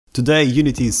Today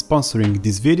Unity is sponsoring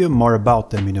this video, more about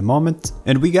them in a moment,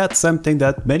 and we got something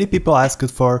that many people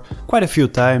asked for quite a few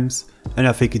times, and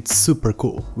I think it's super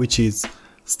cool, which is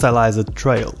Stylized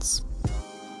Trails.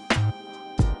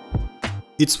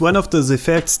 It's one of those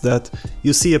effects that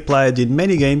you see applied in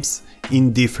many games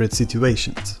in different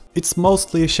situations. It's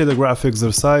mostly a shader graph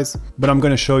exercise, but I'm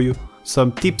gonna show you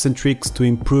some tips and tricks to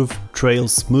improve trail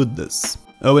smoothness.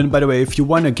 Oh, and by the way, if you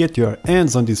wanna get your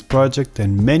hands on this project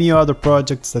and many other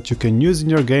projects that you can use in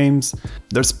your games,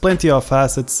 there's plenty of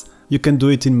assets. You can do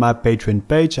it in my Patreon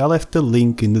page, I left the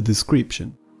link in the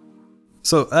description.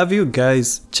 So, have you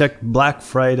guys checked Black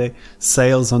Friday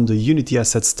sales on the Unity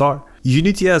Asset Store?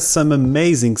 Unity has some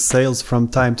amazing sales from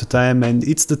time to time, and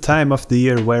it's the time of the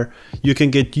year where you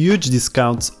can get huge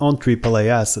discounts on AAA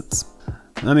assets.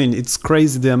 I mean, it's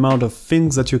crazy the amount of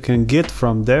things that you can get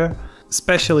from there,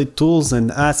 especially tools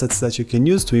and assets that you can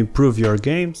use to improve your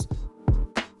games.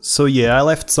 So yeah, I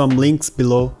left some links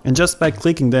below, and just by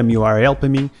clicking them you are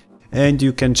helping me, and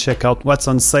you can check out what's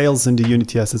on sales in the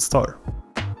Unity Asset Store.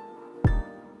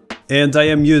 And I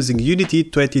am using Unity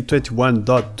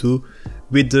 2021.2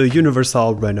 with the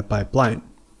Universal Runner pipeline.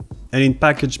 And in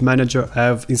Package Manager I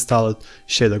have installed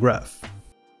Shader Graph.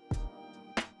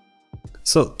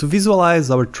 So to visualize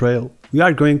our trail, we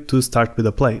are going to start with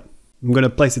a plane. I'm going to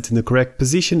place it in the correct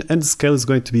position, and the scale is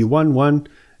going to be 1, 1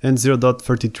 and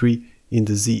 0.33 in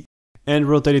the Z. And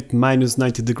rotate it minus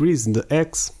 90 degrees in the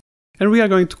X. And we are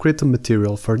going to create a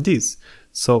material for this.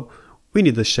 So we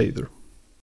need a shader.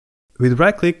 With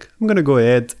right click, I'm going to go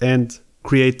ahead and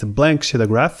create a blank shader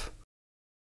graph.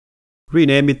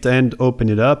 Rename it and open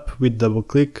it up with double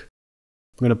click.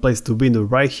 I'm going to place the window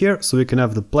right here so we can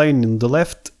have the plane in the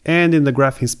left, and in the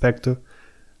graph inspector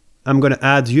I'm going to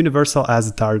add universal as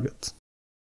a target.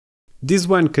 This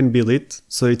one can be lit,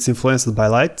 so it's influenced by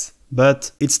light,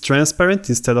 but it's transparent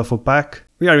instead of opaque.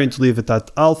 We are going to leave it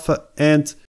at alpha,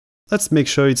 and let's make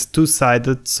sure it's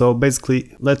two-sided, so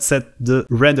basically let's set the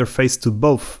render face to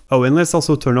both. Oh, and let's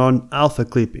also turn on alpha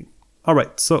clipping.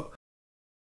 Alright, so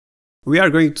we are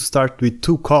going to start with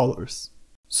two colors,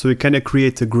 so we can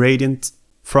create a gradient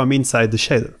from inside the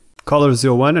shader. Color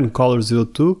 01 and color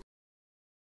 02.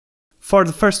 For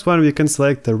the first one we can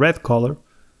select the red color,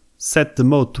 set the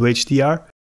mode to HDR,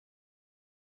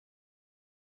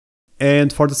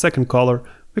 and for the second color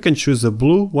we can choose a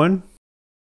blue one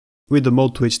with the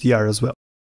mode to HDR as well.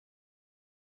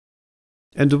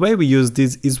 And the way we use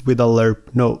this is with a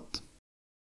lerp node.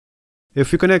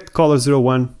 If we connect color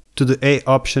 01 to the A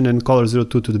option and color 02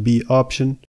 to the B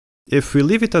option, if we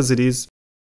leave it as it is,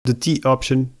 the T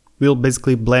option will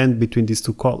basically blend between these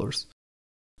two colors.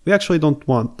 We actually don't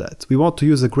want that, we want to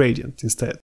use a gradient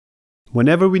instead.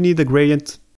 Whenever we need a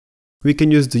gradient, we can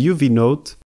use the UV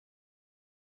node.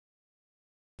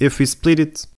 If we split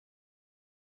it,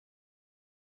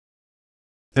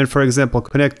 and for example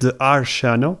connect the R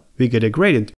channel, we get a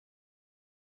gradient.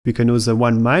 We can use a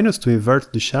 1- to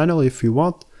invert the channel if we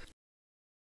want.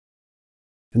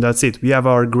 And that's it, we have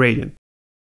our gradient.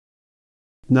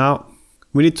 Now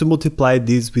we need to multiply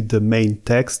this with the main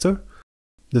texture,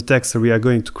 the texture we are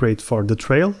going to create for the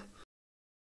trail.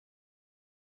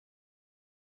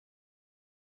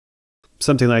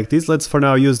 Something like this. Let's for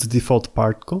now use the default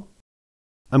particle.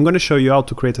 I'm going to show you how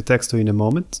to create a texture in a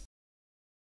moment.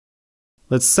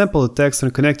 Let's sample the text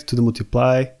and connect it to the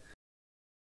multiply.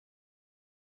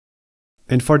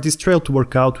 And for this trail to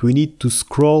work out, we need to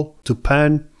scroll to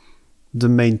pan the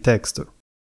main texture.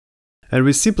 And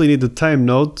we simply need the time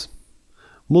node,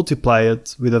 multiply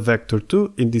it with a vector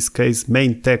 2, in this case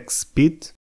main text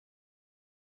speed,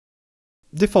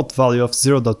 default value of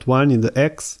 0.1 in the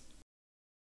X,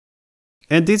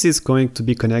 and this is going to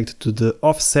be connected to the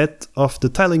offset of the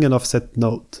tiling and offset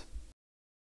node.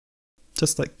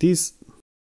 Just like this.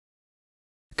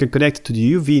 You can connect it to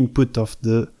the UV input of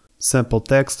the sample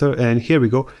texture, and here we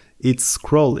go, it's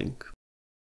scrolling.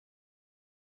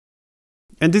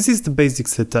 And this is the basic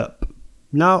setup.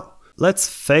 Now let's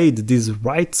fade this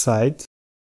right side,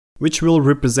 which will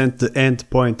represent the end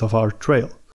point of our trail.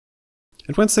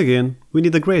 And once again, we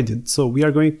need a gradient, so we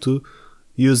are going to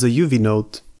use a UV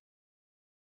node.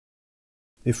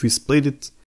 If we split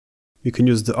it, we can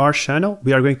use the R channel.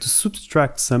 We are going to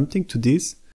subtract something to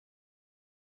this.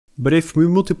 But if we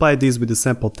multiply this with the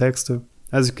sample texture,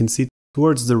 as you can see,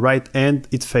 towards the right end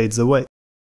it fades away.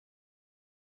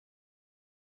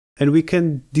 And we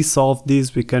can dissolve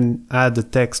this, we can add the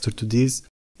texture to this,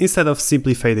 instead of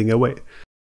simply fading away.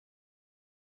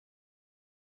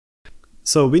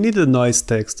 So we need a noise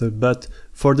texture, but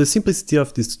for the simplicity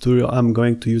of this tutorial I'm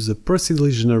going to use a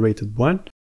procedurally generated one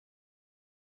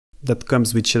that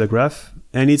comes with shader graph,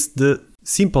 and it's the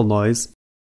simple noise.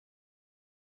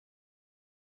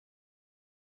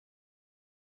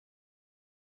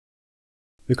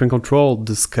 You can control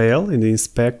the scale in the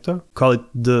inspector, call it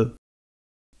the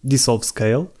dissolve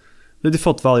scale, the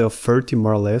default value of 30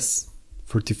 more or less,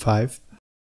 45.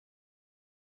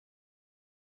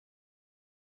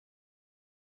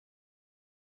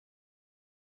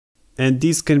 And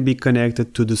this can be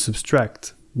connected to the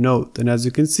subtract node, and as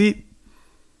you can see,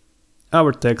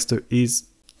 our texture is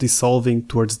dissolving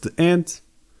towards the end,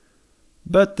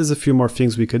 but there's a few more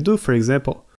things we can do. For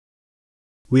example,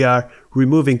 we are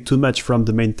removing too much from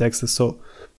the main texture, so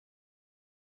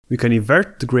we can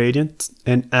invert the gradient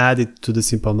and add it to the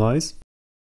simple noise,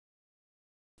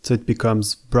 so it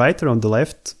becomes brighter on the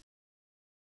left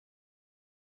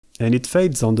and it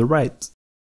fades on the right.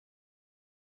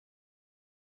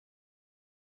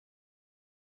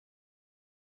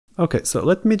 Okay, so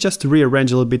let me just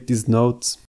rearrange a little bit these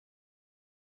nodes.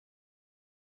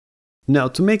 Now,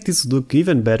 to make this look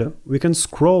even better, we can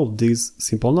scroll this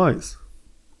simple noise.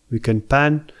 We can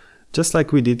pan just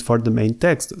like we did for the main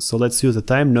text. So let's use a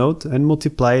time node and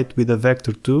multiply it with a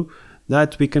vector 2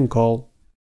 that we can call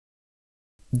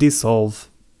dissolve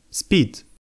speed.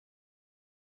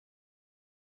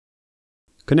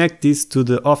 Connect this to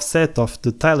the offset of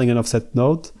the tiling and offset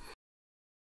node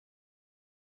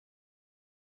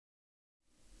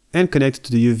and connect it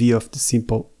to the UV of the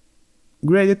simple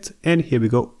gradient, and here we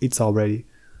go, it's already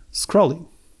scrolling.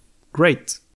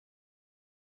 Great!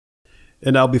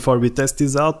 And now before we test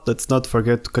this out, let's not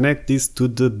forget to connect this to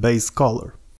the base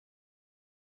color.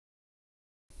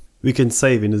 We can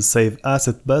save in the Save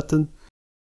Asset button,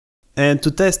 and to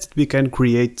test it we can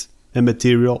create a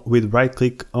material with right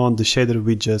click on the shader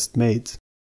we just made.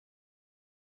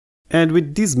 And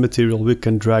with this material we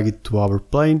can drag it to our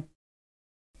plane,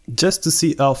 just to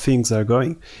see how things are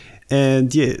going.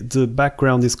 And yeah, the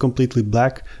background is completely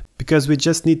black because we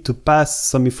just need to pass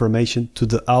some information to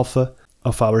the alpha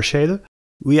of our shader.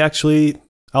 We actually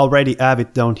already have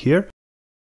it down here.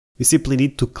 We simply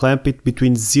need to clamp it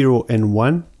between 0 and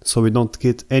 1 so we don't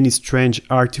get any strange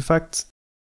artifacts.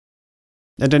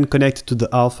 And then connect it to the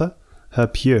alpha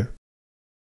up here.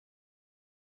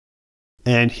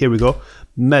 And here we go,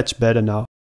 much better now.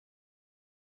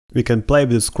 We can play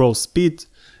with the scroll speed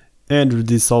and the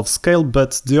dissolve scale,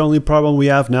 but the only problem we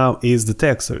have now is the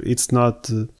texture. It's not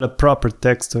a proper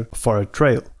texture for a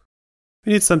trail.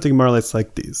 We need something more or less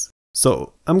like this.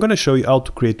 So I'm going to show you how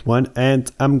to create one,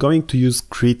 and I'm going to use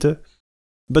Krita,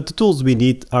 but the tools we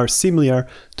need are similar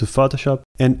to Photoshop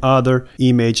and other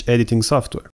image editing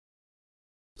software.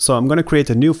 So I'm going to create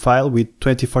a new file with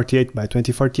 2048 by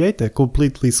 2048, a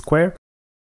completely square.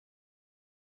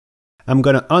 I'm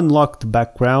going to unlock the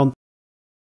background,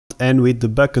 and with the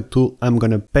bucket tool I'm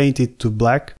going to paint it to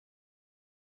black.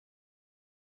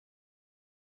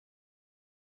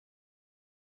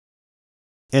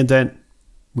 And then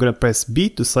I'm going to press B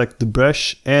to select the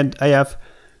brush, and I have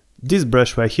this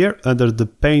brush right here under the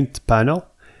paint panel.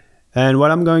 And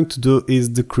what I'm going to do is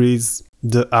decrease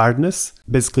the hardness,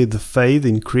 basically the fade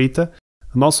in Krita.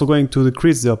 I'm also going to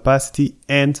decrease the opacity,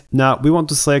 and now we want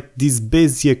to select this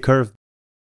Bezier curve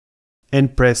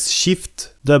and press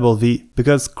Shift V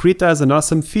because Krita has an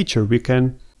awesome feature. We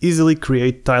can easily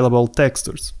create tileable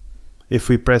textures if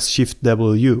we press Shift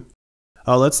W.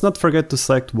 Let's not forget to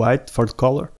select white for the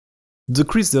color.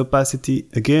 Decrease the opacity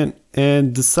again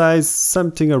and the size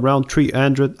something around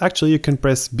 300. Actually you can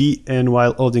press B, and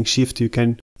while holding Shift you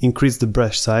can increase the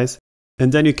brush size.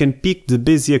 And then you can pick the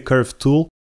Bezier curve tool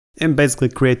and basically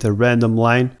create a random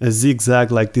line, a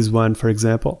zigzag like this one for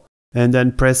example. And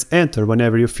then press Enter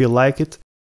whenever you feel like it.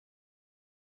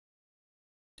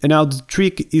 And now the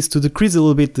trick is to decrease a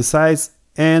little bit the size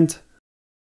and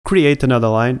create another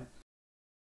line.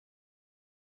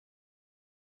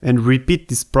 And repeat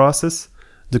this process,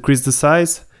 decrease the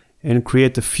size and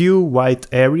create a few white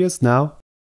areas now.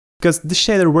 Because the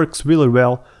shader works really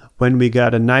well when we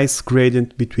got a nice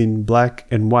gradient between black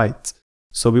and white.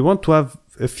 So we want to have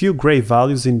a few gray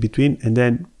values in between and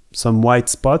then some white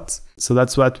spots. So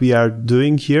that's what we are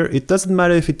doing here. It doesn't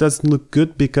matter if it doesn't look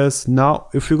good, because now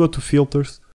if we go to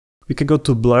filters, we can go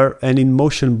to blur, and in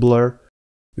motion blur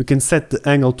you can set the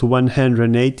angle to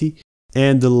 180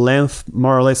 and the length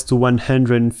more or less to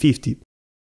 150.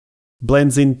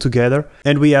 Blends in together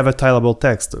and we have a tileable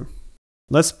texture.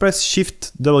 Let's press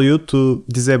Shift W to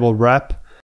disable wrap.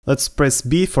 Let's press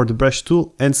B for the brush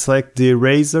tool and select the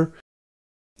eraser.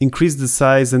 Increase the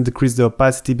size and decrease the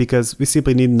opacity because we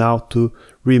simply need now to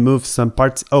remove some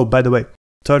parts. Oh, by the way,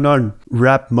 turn on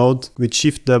wrap mode with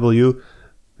Shift W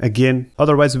again,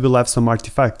 otherwise we will have some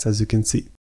artifacts as you can see.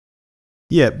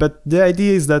 Yeah, but the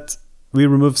idea is that we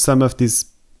remove some of this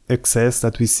excess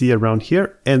that we see around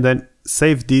here and then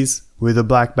save this with a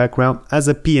black background as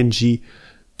a PNG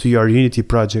to your Unity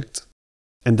project.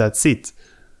 And that's it.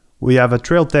 We have a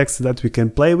trail text that we can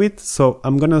play with, so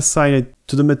I'm gonna assign it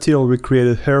to the material we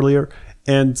created earlier,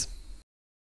 and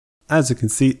as you can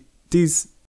see, this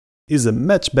is a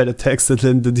much better text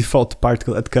than the default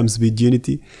particle that comes with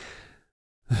Unity.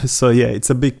 So yeah, it's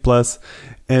a big plus.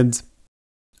 And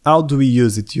how do we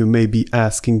use it, you may be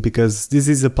asking, because this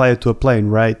is applied to a plane,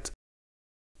 right?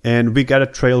 And we got a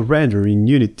trail render in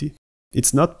Unity.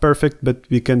 It's not perfect, but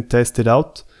we can test it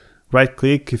out. Right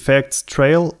click, effects,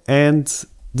 trail, and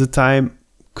the time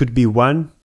could be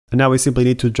 1. And now we simply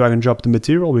need to drag and drop the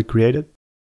material we created.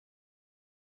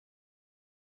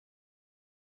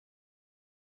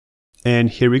 And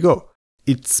here we go.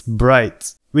 It's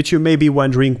bright, which you may be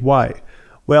wondering why.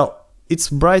 Well, it's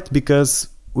bright because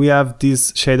we have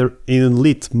this shader in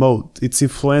lit mode. It's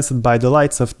influenced by the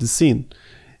lights of the scene.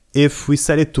 If we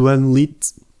set it to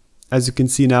unlit, as you can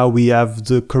see now, we have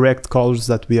the correct colors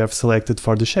that we have selected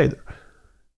for the shader.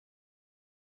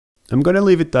 I'm gonna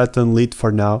leave it at unlit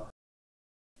for now.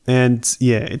 And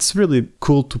yeah, it's really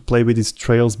cool to play with these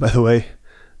trails, by the way.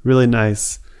 Really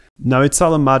nice. Now it's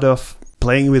all a matter of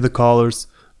playing with the colors,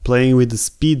 playing with the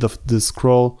speed of the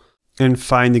scroll, and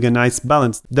finding a nice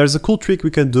balance. There's a cool trick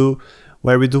we can do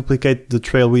where we duplicate the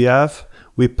trail we have,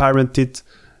 we parent it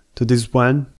to this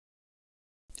one,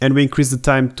 and we increase the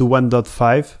time to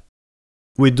 1.5.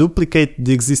 We duplicate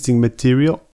the existing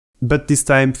material, but this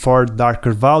time for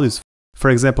darker values. For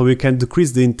example, we can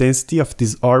decrease the intensity of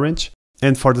this orange,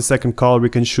 and for the second color we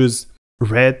can choose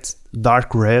red,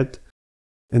 dark red,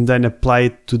 and then apply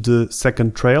it to the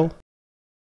second trail.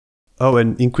 Oh,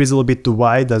 and increase a little bit the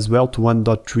wide as well to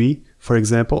 1.3, for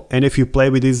example. And if you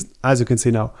play with this, as you can see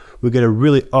now, we get a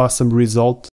really awesome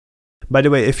result. By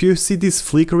the way, if you see this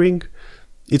flickering,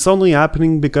 it's only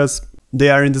happening because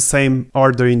they are in the same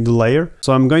order in the layer.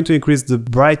 So I'm going to increase the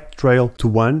bright trail to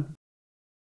 1.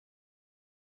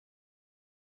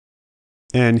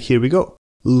 And here we go.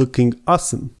 Looking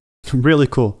awesome. Really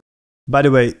cool. By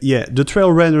the way, yeah, the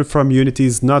trail render from Unity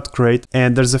is not great,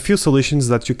 and there's a few solutions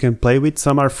that you can play with.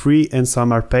 Some are free and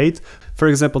some are paid. For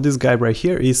example, this guy right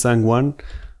here, Isang1,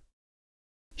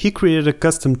 he created a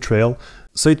custom trail,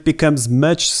 so it becomes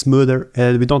much smoother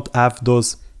and we don't have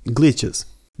those glitches.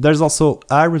 There's also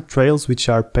Aero trails which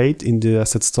are paid in the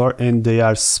asset store and they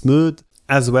are smooth,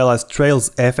 as well as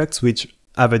Trails FX, which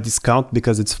have a discount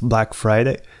because it's Black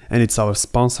Friday and it's our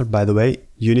sponsor, by the way,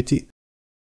 Unity.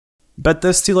 But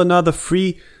there's still another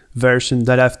free version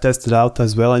that I've tested out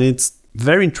as well, and it's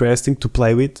very interesting to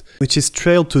play with, which is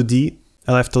Trail 2D.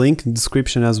 I left a link in the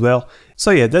description as well. So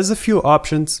yeah, there's a few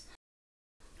options.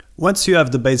 Once you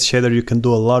have the base shader, you can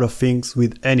do a lot of things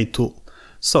with any tool.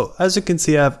 So as you can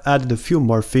see, I've added a few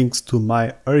more things to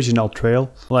my original trail,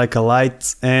 like a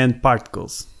light and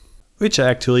particles, which I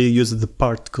actually used the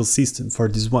particle system for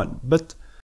this one, but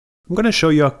I'm gonna show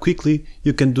you how quickly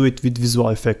you can do it with Visual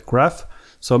Effect Graph.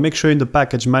 So make sure in the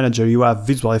package manager you have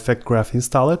Visual Effect Graph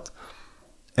installed.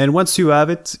 And once you have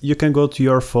it, you can go to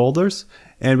your folders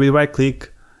and with right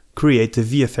click, create a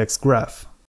VFX graph.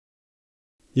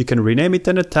 You can rename it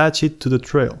and attach it to the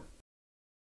trail.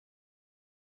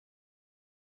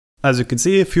 As you can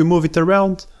see, if you move it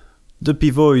around, the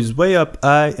pivot is way up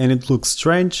high and it looks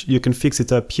strange. You can fix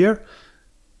it up here,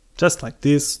 just like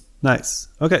this. Nice.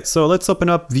 Okay, so let's open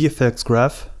up VFX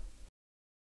Graph.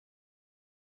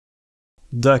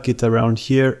 Duck it around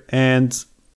here, and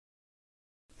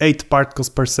 8 particles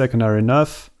per second are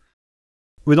enough.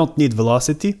 We don't need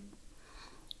velocity.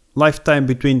 Lifetime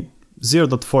between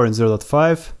 0.4 and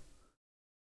 0.5.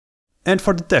 And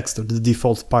for the texture, the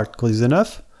default particle is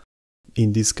enough.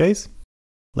 In this case,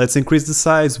 let's increase the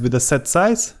size with the set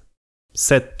size.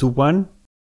 Set to 1.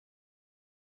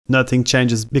 Nothing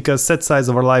changes because set size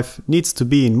over life needs to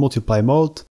be in multiply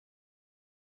mode.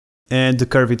 And the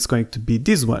curve is going to be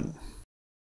this one.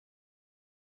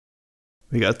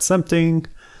 We got something.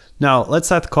 Now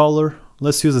let's add color.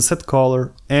 Let's use a set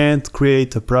color and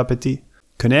create a property.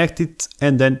 Connect it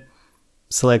and then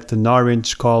select an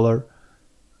orange color.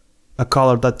 A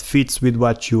color that fits with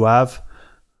what you have.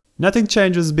 Nothing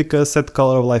changes because set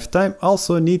color of lifetime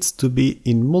also needs to be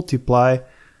in multiply,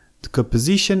 the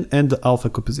composition and the alpha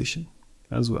composition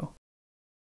as well.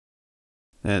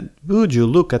 And would you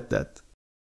look at that?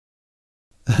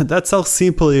 That's how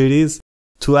simple it is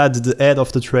to add the head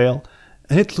of the trail.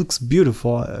 And it looks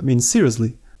beautiful, I mean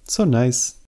seriously, so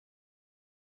nice.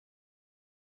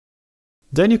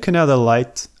 Then you can add a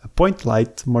light, a point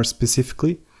light more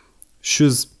specifically.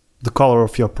 Choose the color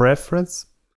of your preference.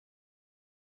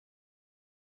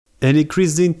 And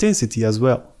increase the intensity as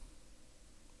well.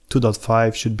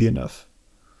 2.5 should be enough.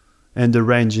 And the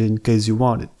range in case you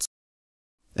want it.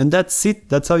 And that's it,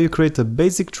 that's how you create a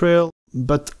basic trail,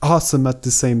 but awesome at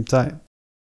the same time.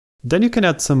 Then you can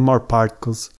add some more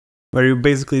particles, where you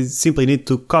basically simply need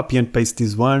to copy and paste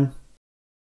this one.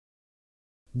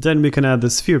 Then we can add the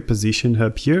sphere position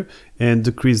up here and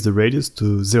decrease the radius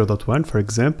to 0.1 for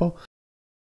example.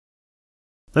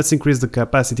 Let's increase the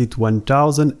capacity to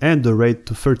 1000 and the rate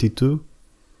to 32.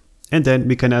 And then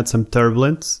we can add some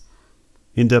turbulence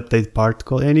in the update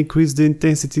particle and increase the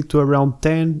intensity to around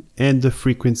 10 and the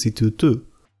frequency to 2.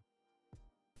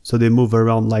 So they move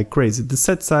around like crazy. The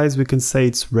set size we can say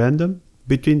it's random,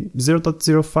 between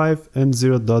 0.05 and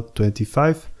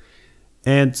 0.25.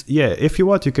 And yeah, if you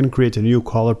want you can create a new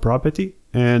color property,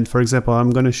 and for example I'm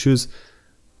gonna choose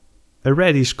a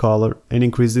reddish color and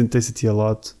increase the intensity a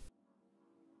lot.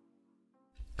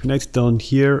 Connect it down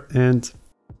here, and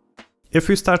if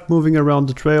we start moving around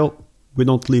the trail we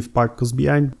don't leave particles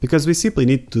behind because we simply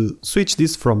need to switch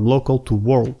this from local to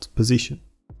world position.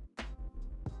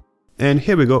 And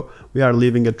here we go, we are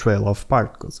leaving a trail of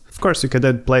particles. Of course you can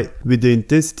then play with the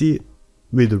intensity,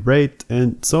 with the rate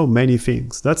and so many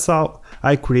things. That's how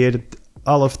I created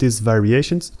all of these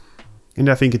variations and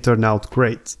I think it turned out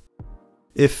great.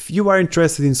 If you are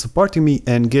interested in supporting me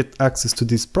and get access to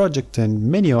this project and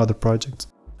many other projects,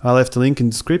 I'll leave the link in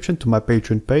the description to my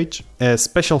Patreon page. A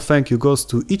special thank you goes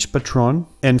to each patron,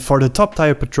 and for the top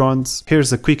tier patrons,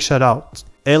 here's a quick shout out.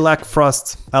 Elak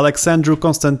Frost, Alexandru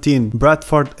Constantin,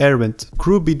 Bradford Erwent,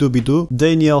 Krubidubidu,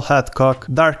 Daniel Hadcock,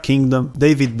 Dark Kingdom,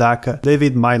 David Daka,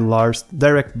 David Mine-Lars,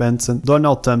 Derek Benson,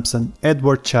 Donald Thompson,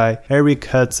 Edward Chai, Eric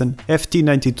Hudson,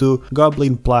 FT92,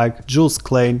 Goblin Plague, Jules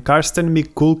Klein, Karsten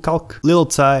Mikulkalk, Lil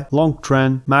Tai,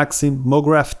 Longtran, Maxim,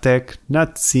 Mograph Tech,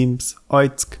 Nat Sims,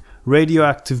 Oitsk,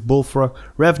 Radioactive Bullfrog,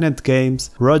 Revenant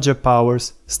Games, Roger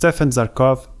Powers, Stefan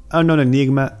Zarkov, Unknown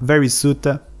Enigma,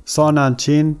 Verisuta, Sonan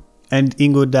Chin, and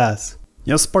Ingo Das.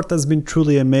 Your support has been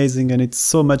truly amazing and it's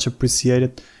so much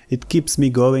appreciated. It keeps me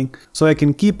going so I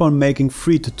can keep on making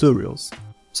free tutorials.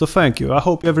 So thank you, I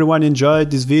hope everyone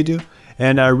enjoyed this video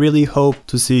and I really hope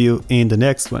to see you in the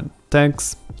next one.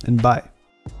 Thanks and bye.